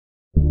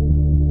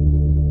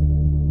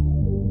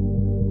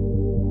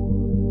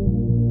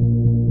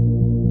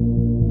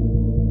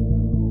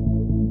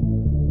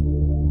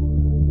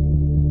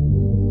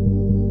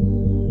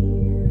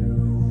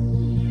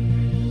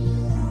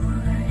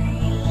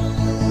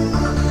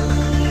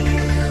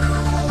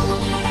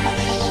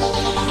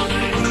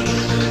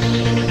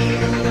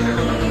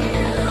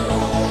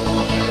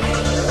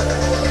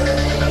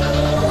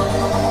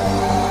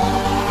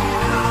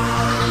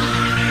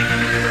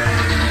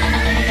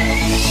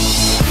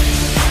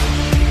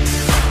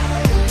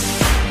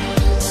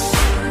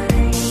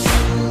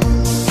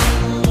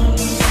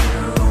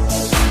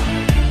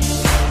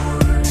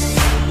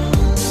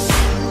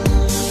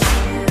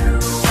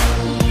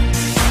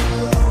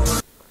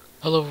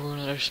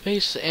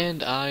Ace,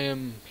 and I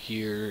am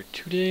here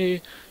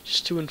today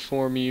just to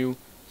inform you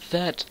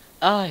that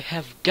I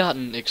have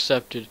gotten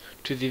accepted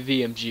to the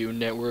VMGNetwork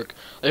network.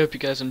 I hope you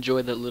guys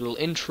enjoyed that little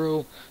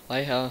intro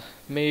I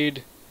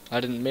made. I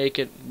didn't make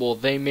it, well,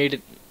 they made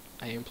it.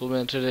 I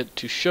implemented it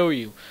to show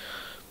you.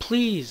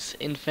 Please,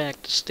 in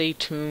fact, stay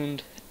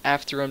tuned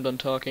after I'm done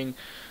talking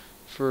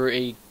for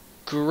a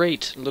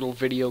great little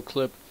video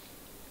clip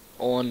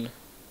on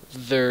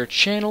their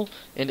channel,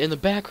 and in the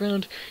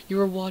background you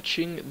are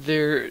watching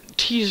their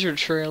teaser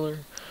trailer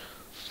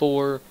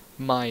for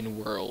Mine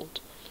World.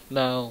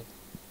 Now,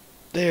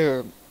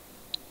 they're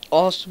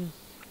awesome,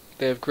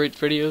 they have great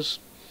videos,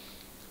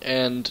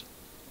 and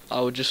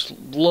I would just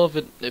love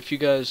it if you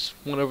guys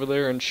went over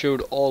there and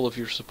showed all of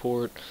your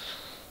support.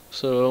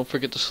 So don't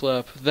forget to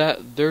slap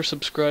their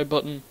subscribe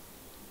button,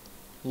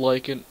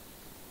 like it,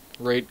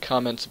 rate,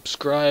 comment,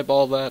 subscribe,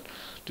 all that.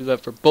 Do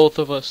that for both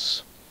of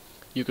us.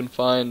 You can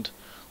find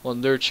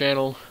on their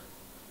channel,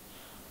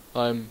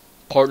 I'm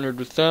partnered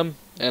with them,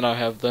 and I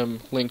have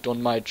them linked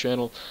on my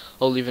channel.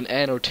 I'll leave an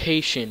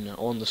annotation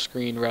on the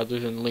screen rather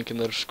than a link in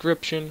the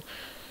description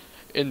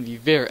at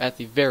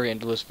the very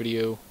end of this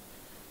video,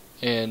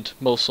 and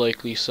most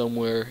likely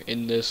somewhere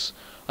in this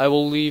I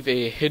will leave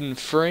a hidden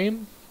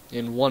frame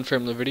in one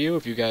frame of the video.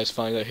 If you guys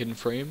find that hidden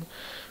frame,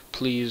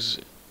 please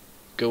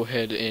go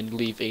ahead and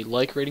leave a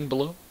like rating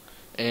below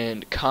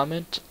and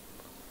comment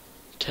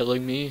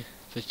telling me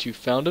that you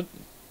found it,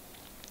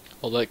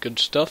 all that good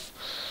stuff.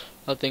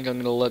 I think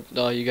I'm gonna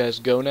let you guys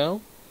go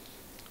now,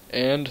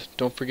 and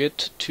don't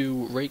forget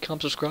to rate,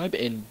 comment, subscribe,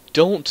 and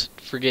don't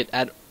forget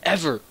at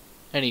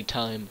any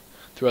time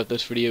throughout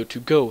this video to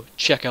go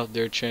check out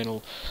their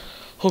channel.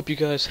 Hope you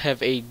guys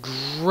have a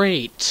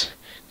great,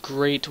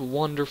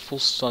 wonderful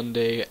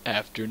Sunday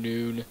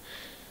afternoon.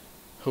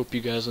 Hope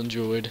you guys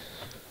enjoyed.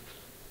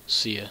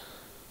 See ya.